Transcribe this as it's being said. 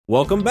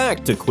Welcome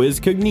back to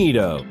Quiz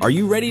Cognito. Are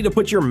you ready to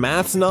put your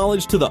maths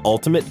knowledge to the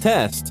ultimate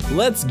test?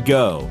 Let's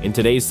go! In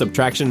today's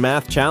Subtraction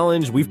Math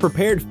Challenge, we've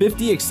prepared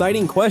 50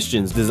 exciting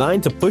questions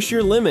designed to push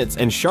your limits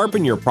and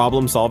sharpen your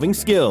problem-solving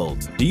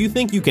skills. Do you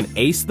think you can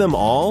ace them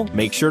all?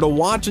 Make sure to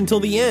watch until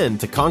the end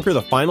to conquer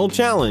the final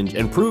challenge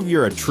and prove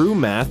you're a true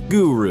math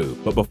guru.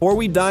 But before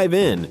we dive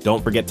in,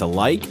 don't forget to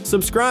like,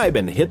 subscribe,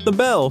 and hit the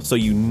bell so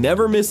you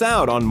never miss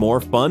out on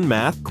more fun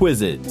math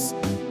quizzes.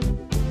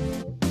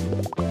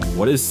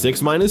 What is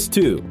 6 minus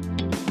 2?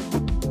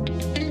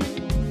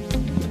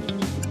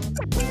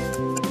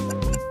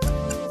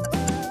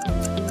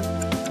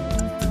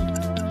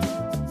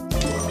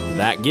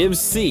 That gives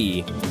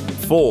C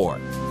 4.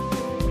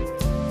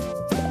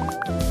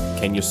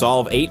 Can you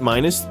solve 8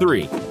 minus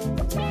 3?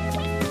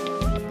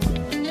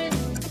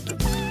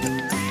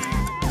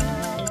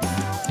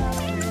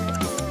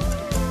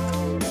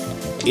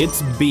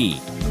 It's B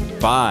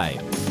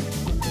 5.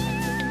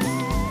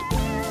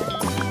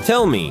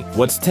 Tell me,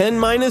 what's 10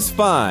 minus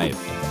 5?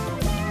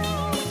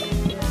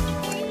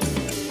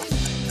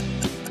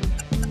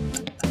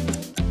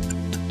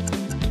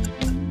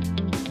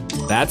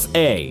 That's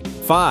A,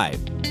 5.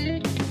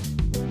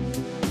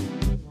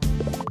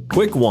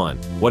 Quick one,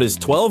 what is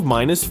 12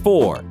 minus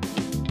 4?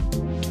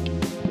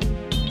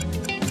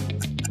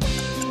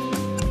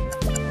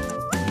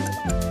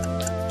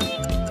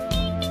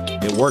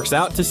 It works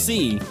out to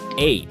C,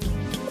 8.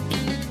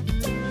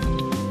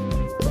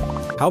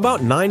 How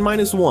about 9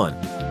 minus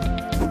 1?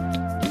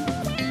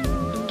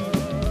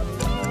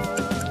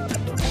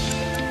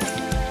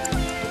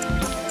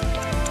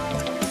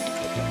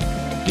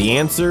 The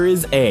answer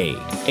is A,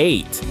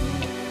 8.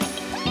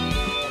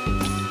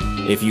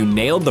 If you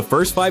nailed the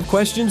first 5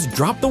 questions,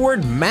 drop the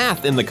word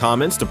math in the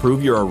comments to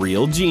prove you're a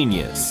real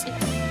genius.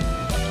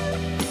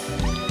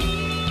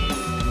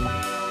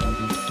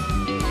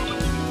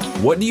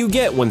 What do you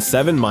get when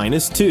 7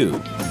 minus 2?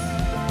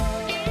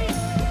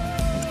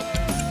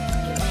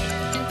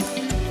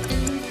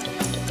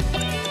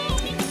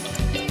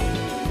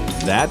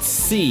 That's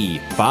C,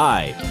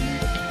 5.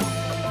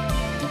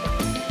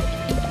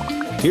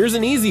 Here's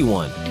an easy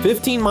one.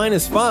 15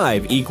 minus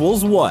 5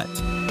 equals what?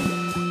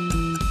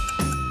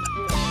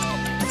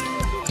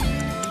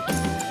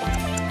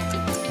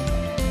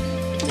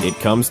 It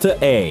comes to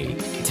A,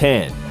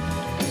 10.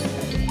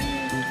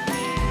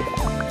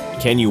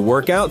 Can you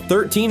work out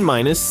 13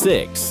 minus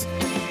 6?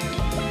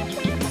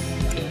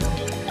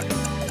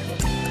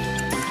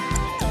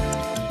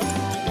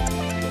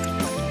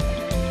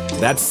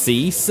 That's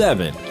C,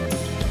 7.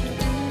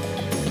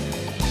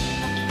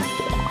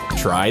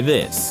 Try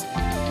this.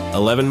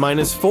 11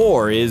 minus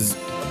 4 is...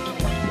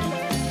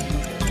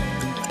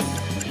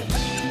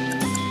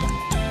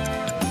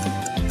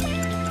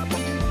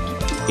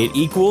 It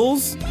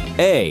equals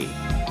A,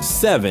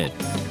 7.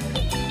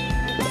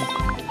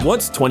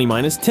 What's 20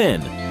 minus 10?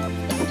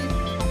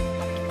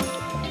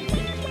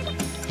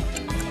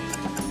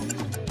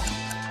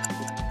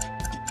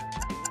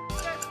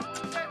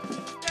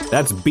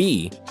 That's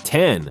B,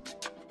 10.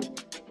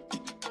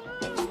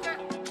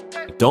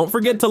 Don't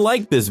forget to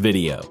like this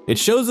video. It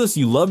shows us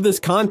you love this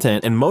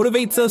content and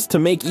motivates us to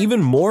make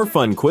even more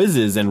fun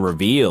quizzes and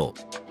reveal.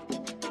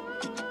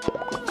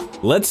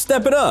 Let's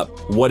step it up.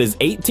 What is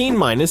 18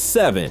 minus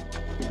 7?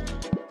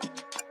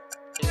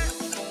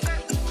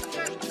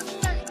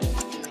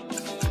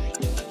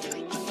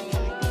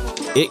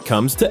 It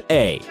comes to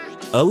A,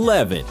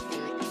 11.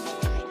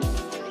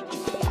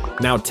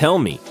 Now tell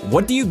me,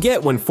 what do you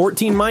get when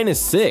 14 minus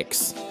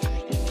 6?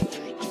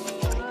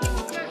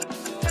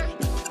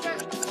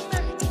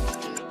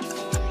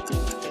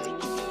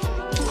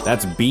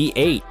 That's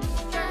B8.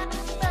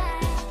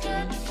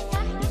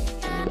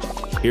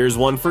 Here's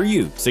one for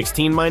you.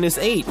 16 minus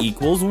 8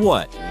 equals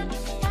what?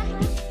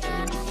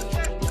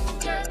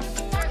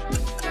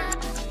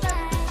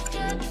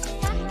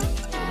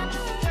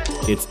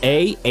 It's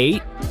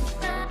A8.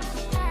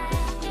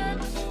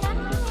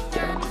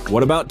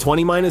 What about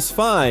 20 minus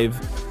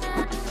 5?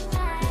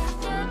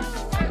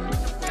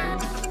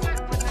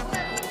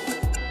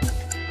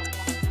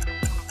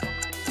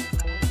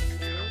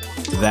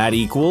 That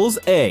equals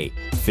A,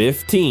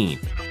 15.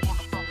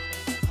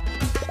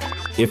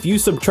 If you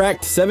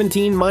subtract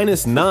 17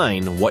 minus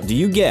 9, what do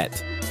you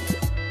get?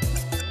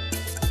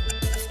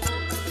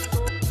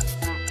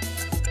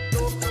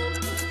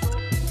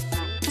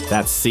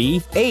 That's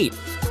C, 8.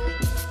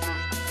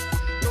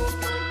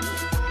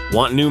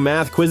 Want new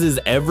math quizzes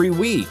every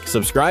week?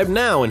 Subscribe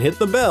now and hit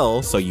the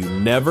bell so you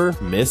never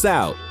miss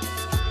out.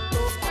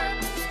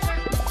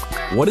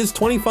 What is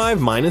 25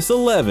 minus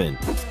 11?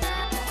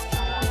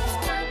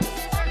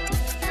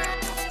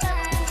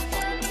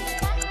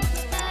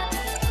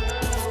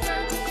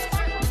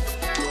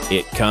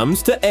 It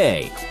comes to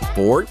A,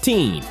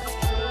 14.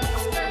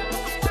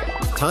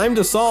 Time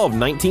to solve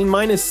 19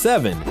 minus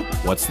 7.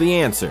 What's the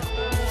answer?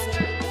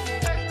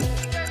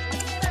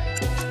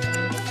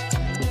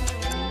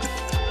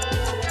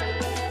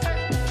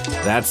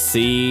 That's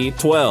C,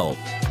 12.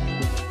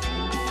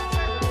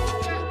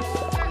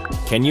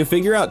 Can you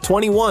figure out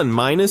 21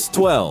 minus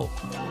 12?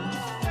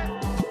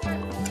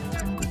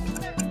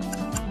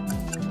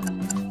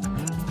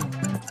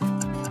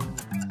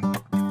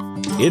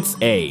 It's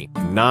A,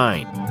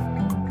 9.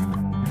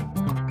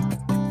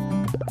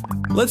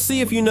 Let's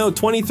see if you know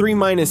 23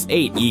 minus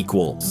 8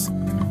 equals.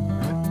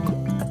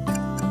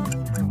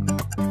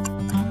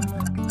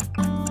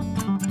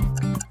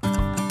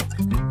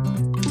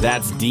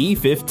 That's D,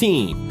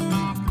 15.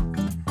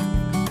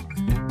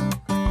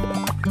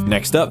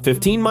 Next up,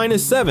 15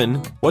 minus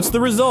 7. What's the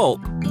result?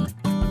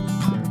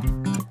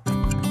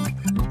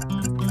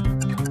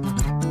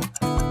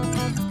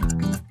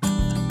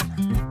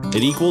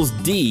 It equals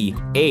D,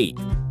 8.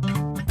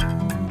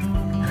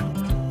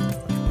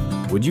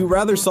 Would you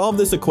rather solve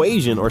this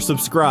equation or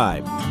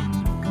subscribe?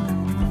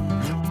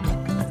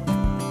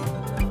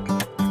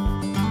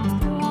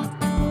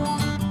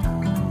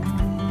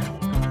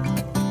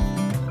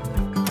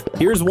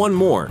 Here's one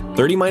more.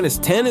 30 minus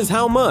 10 is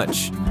how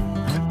much?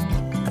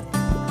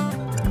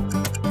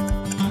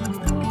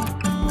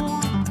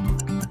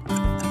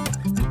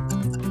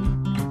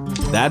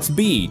 That's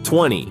B,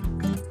 20.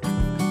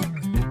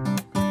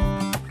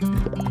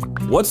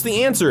 What's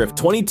the answer of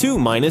 22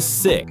 minus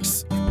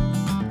 6?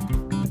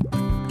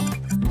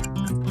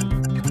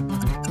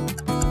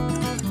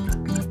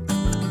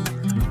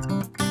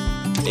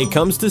 It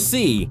comes to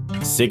C,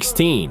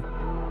 16.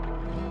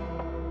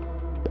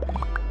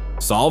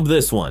 Solve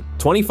this one.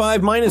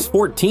 25 minus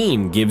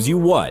 14 gives you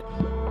what?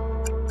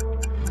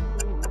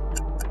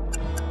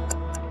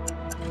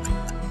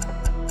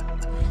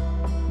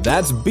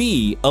 That's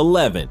B,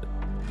 11.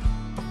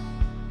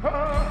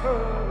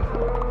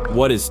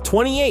 What is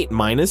 28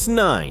 minus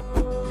 9?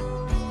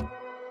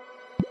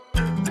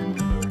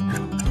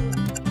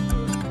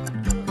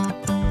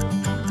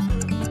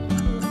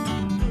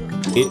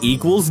 It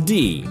equals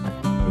D,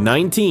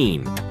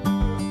 19.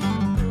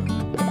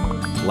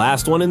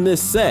 Last one in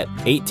this set,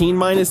 18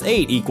 minus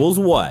 8 equals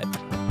what?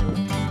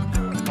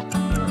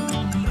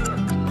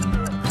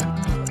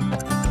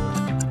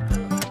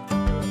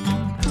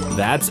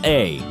 That's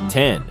A,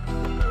 10.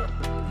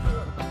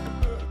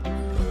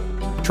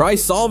 Try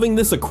solving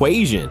this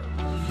equation.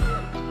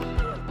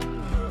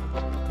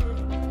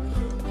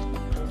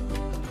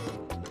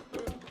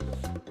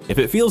 If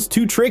it feels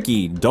too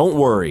tricky, don't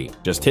worry.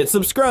 Just hit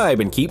subscribe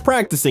and keep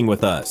practicing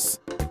with us.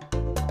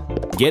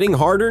 Getting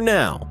harder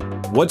now.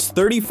 What's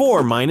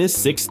 34 minus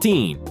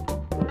 16?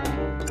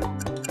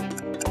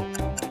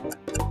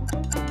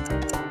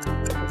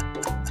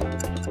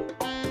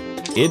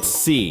 It's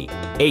C,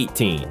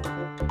 18.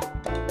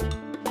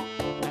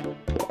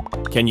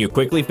 Can you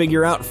quickly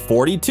figure out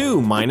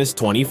 42 minus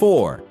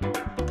 24?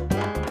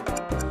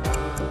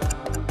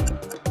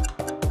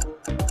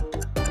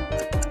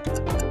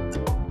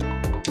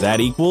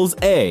 That equals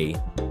A,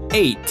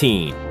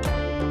 18.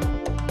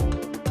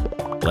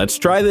 Let's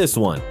try this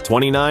one.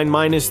 29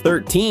 minus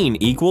 13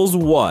 equals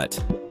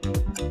what?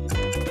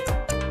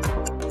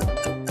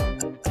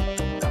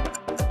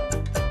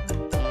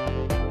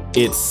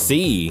 It's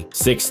C,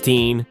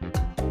 16.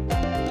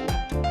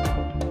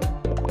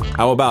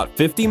 How about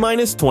 50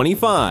 minus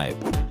 25?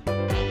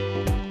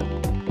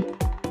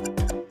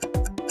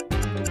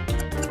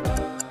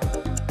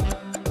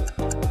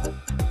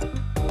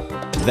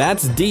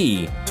 That's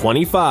D,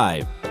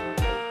 25.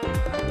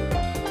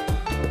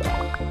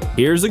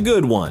 Here's a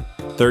good one.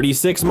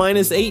 36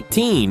 minus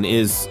 18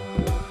 is...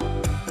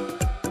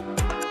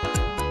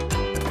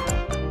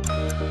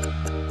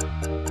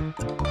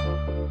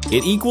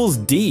 It equals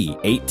D,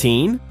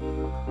 18.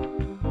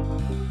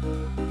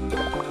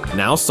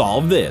 Now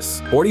solve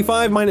this.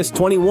 45 minus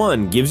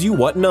 21 gives you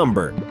what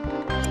number?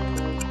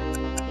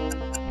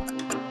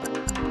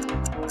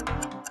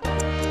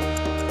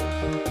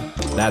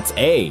 That's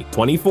A,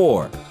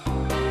 24.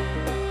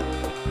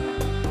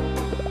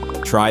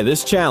 Try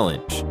this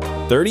challenge.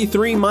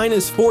 33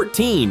 minus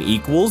 14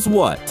 equals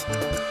what?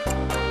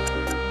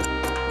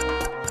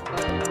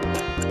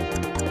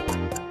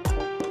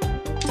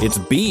 It's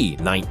B,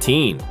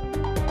 19.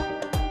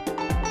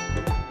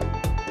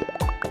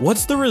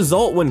 What's the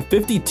result when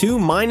 52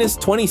 minus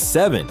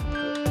 27?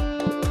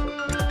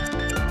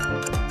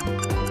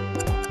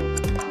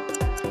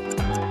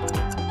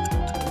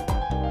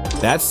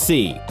 That's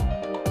C,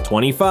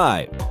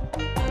 25.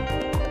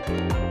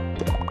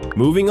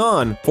 Moving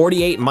on,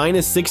 48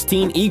 minus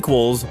 16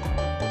 equals...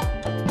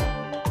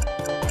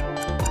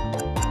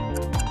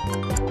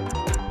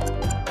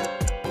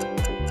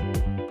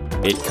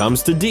 It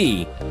comes to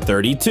D,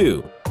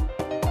 32.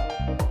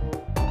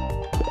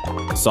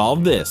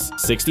 Solve this.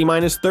 60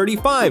 minus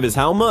 35 is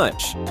how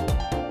much?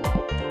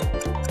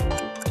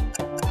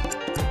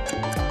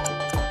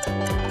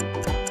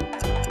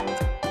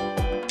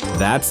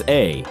 That's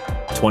A,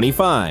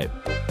 25.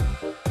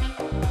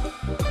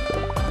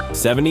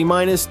 70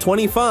 minus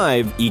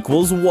 25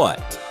 equals what?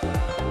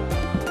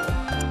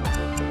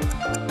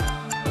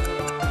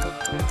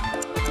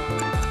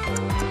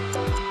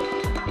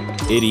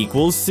 It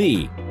equals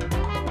C,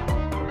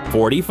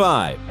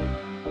 45.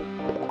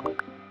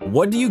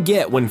 What do you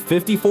get when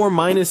 54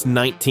 minus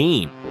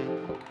 19?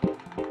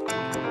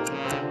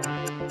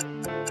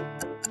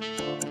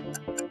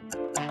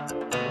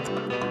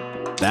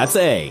 That's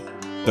A,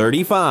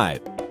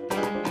 35.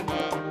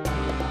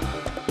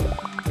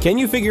 Can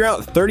you figure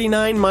out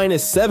 39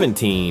 minus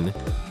 17?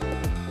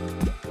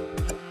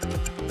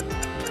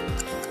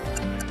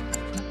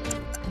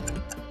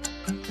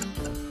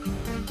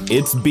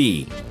 It's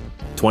B,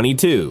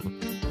 22.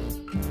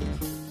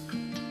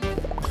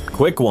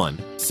 Quick one,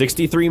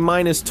 63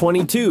 minus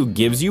 22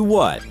 gives you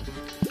what?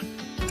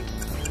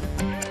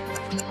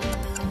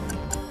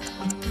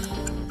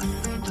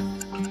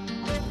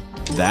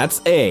 That's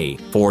A,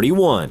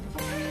 41.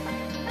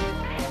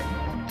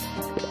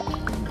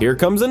 Here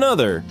comes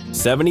another,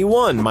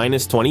 71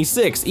 minus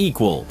 26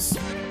 equals.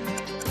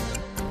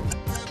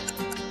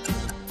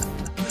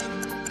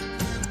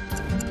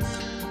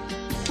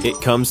 It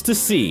comes to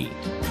C,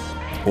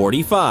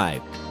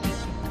 45.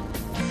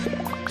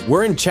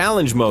 We're in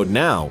challenge mode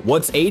now.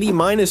 What's 80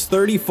 minus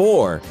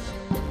 34?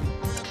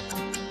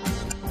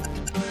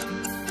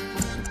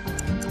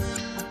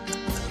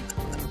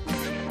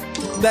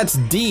 That's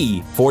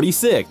D,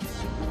 46.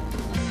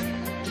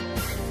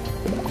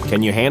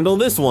 Can you handle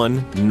this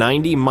one?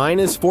 90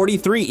 minus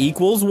 43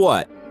 equals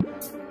what?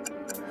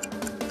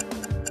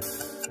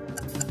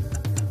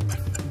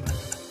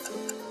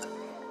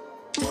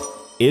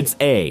 It's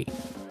A,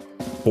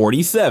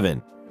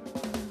 47.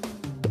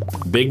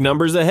 Big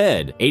numbers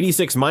ahead.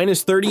 86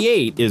 minus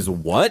 38 is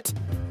what?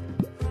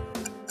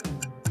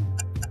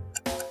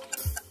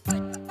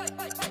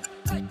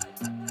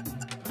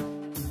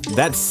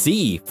 That's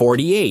C,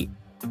 48.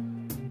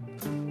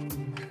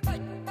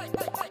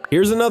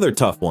 Here's another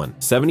tough one.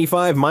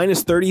 75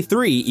 minus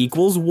 33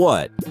 equals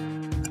what?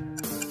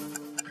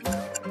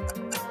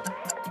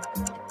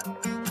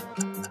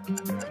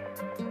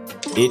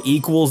 It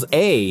equals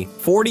A,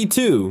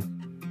 42.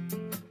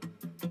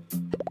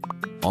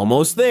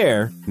 Almost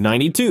there.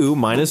 92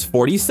 minus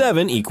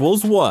 47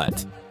 equals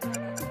what?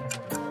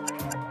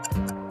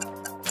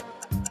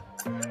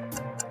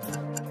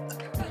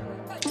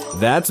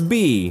 That's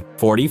B,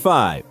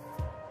 45.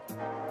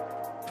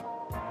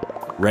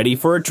 Ready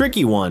for a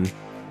tricky one.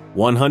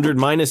 100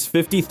 minus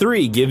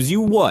 53 gives you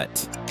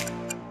what?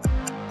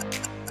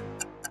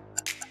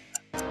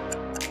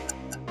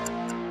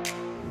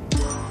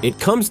 It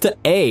comes to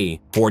A,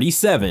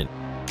 47.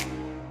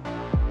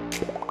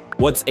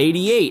 What's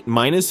 88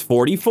 minus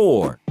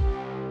 44?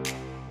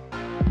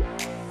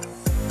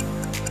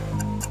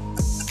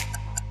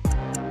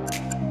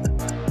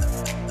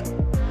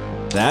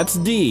 That's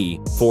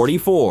D,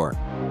 44.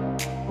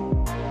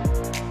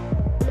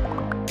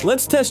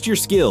 Let's test your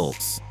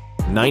skills.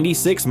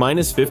 96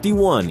 minus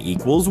 51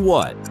 equals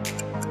what?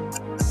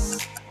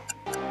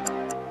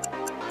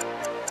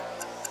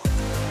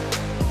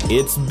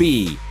 It's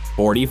B,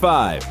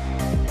 45.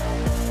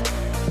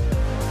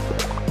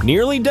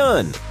 Nearly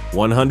done.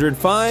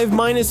 105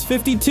 minus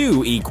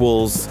 52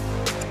 equals...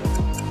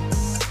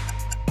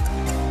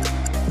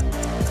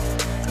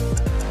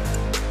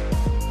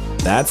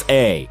 That's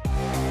A,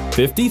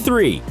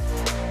 53.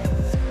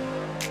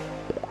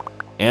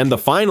 And the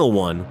final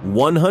one,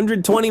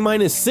 120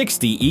 minus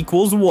 60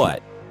 equals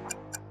what?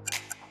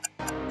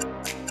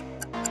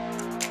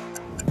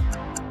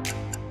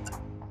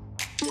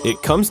 It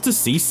comes to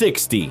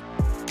C60.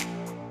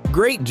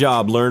 Great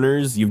job,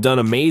 learners! You've done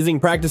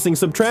amazing practicing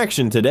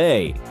subtraction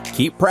today.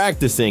 Keep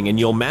practicing and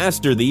you'll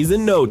master these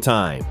in no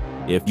time.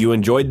 If you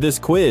enjoyed this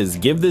quiz,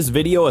 give this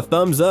video a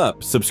thumbs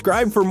up,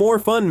 subscribe for more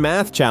fun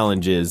math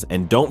challenges,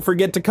 and don't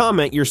forget to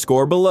comment your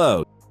score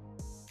below.